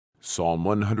Psalm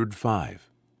 105.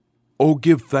 O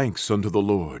give thanks unto the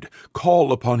Lord,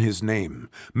 call upon his name,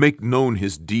 make known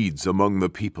his deeds among the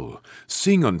people.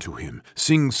 Sing unto him,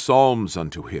 sing psalms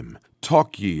unto him,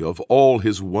 talk ye of all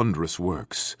his wondrous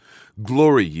works.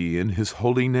 Glory ye in his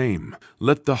holy name.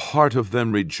 Let the heart of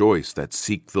them rejoice that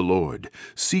seek the Lord.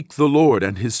 Seek the Lord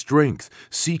and his strength,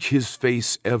 seek his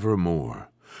face evermore.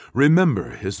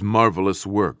 Remember his marvelous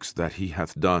works that he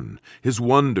hath done, his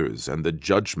wonders and the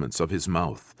judgments of his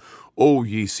mouth. O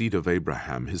ye seed of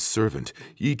Abraham his servant,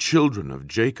 ye children of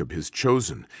Jacob his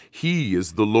chosen, he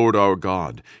is the Lord our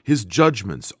God, his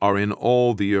judgments are in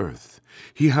all the earth.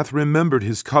 He hath remembered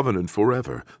his covenant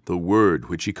forever, the word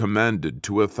which he commanded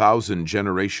to 1,000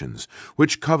 generations,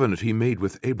 which covenant he made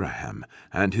with Abraham,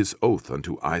 and his oath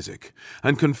unto Isaac,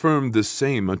 and confirmed this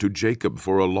same unto Jacob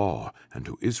for a law, and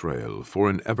to Israel for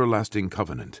an everlasting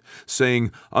covenant,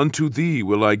 saying, Unto thee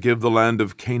will I give the land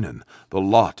of Canaan, the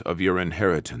lot of your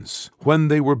inheritance. When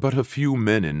they were but a few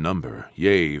men in number,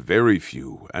 yea, very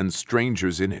few, and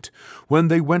strangers in it, when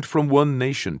they went from one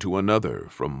nation to another,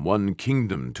 from one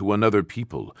kingdom to another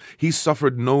people, he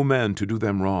suffered no man to do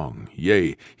them wrong.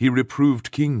 Yea, he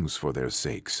reproved kings for their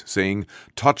sakes, saying,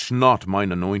 Touch not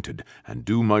mine anointed, and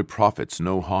do my prophets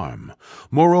no harm.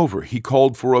 Moreover, he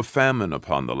called for a famine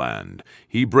upon the land.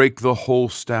 He brake the whole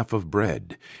staff of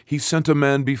bread. He sent a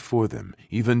man before them,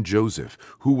 even Joseph,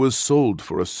 who was sold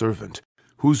for a servant,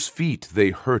 whose feet they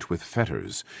hurt with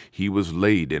fetters. He was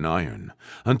laid in iron,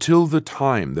 until the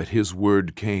time that his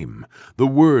word came. The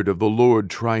word of the Lord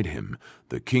tried him.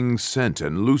 The king sent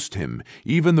and loosed him,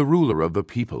 even the ruler of the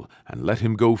people, and let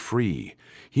him go free.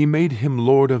 He made him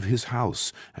lord of his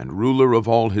house, and ruler of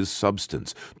all his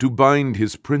substance, to bind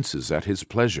his princes at his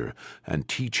pleasure, and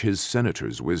teach his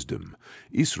senators wisdom.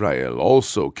 Israel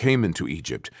also came into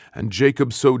Egypt, and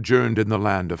Jacob sojourned in the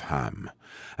land of Ham.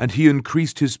 And he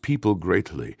increased his people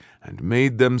greatly, and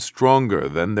made them stronger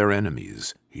than their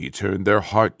enemies. He turned their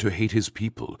heart to hate his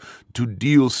people, to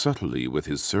deal subtly with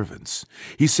his servants.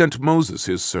 He sent Moses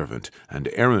his servant, and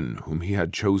Aaron whom he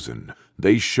had chosen.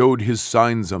 They showed his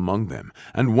signs among them,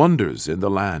 and wonders in the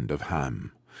land of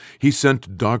Ham. He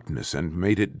sent darkness and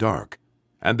made it dark,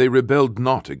 and they rebelled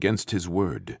not against his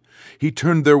word. He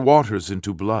turned their waters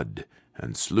into blood,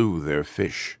 and slew their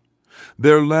fish.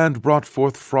 Their land brought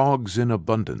forth frogs in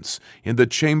abundance, in the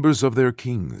chambers of their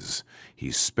kings.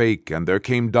 He spake, and there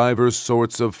came divers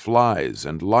sorts of flies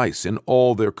and lice in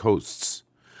all their coasts.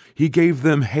 He gave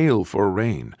them hail for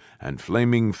rain, and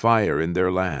flaming fire in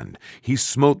their land. He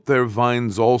smote their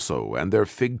vines also, and their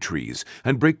fig trees,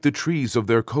 and brake the trees of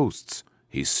their coasts.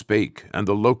 He spake, and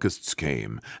the locusts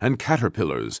came, and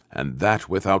caterpillars, and that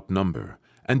without number,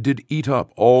 and did eat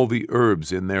up all the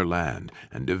herbs in their land,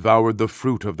 and devoured the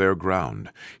fruit of their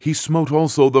ground. He smote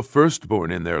also the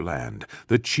firstborn in their land,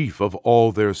 the chief of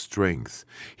all their strength.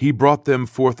 He brought them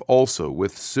forth also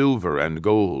with silver and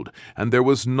gold, and there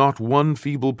was not one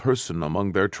feeble person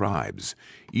among their tribes.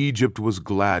 Egypt was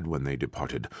glad when they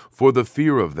departed, for the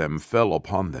fear of them fell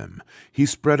upon them. He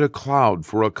spread a cloud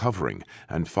for a covering,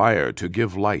 and fire to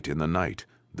give light in the night.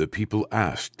 The people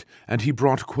asked, and he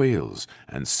brought quails,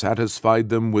 and satisfied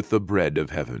them with the bread of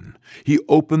heaven. He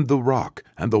opened the rock,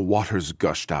 and the waters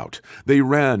gushed out. They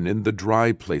ran in the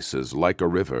dry places like a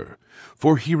river.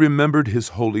 For he remembered his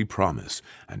holy promise,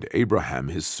 and Abraham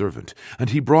his servant, and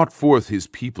he brought forth his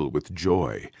people with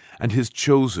joy, and his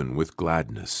chosen with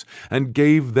gladness, and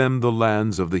gave them the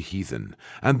lands of the heathen,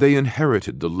 and they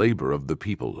inherited the labor of the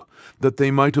people, that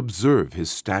they might observe his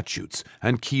statutes,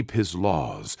 and keep his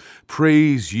laws.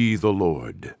 Praise ye the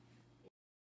Lord.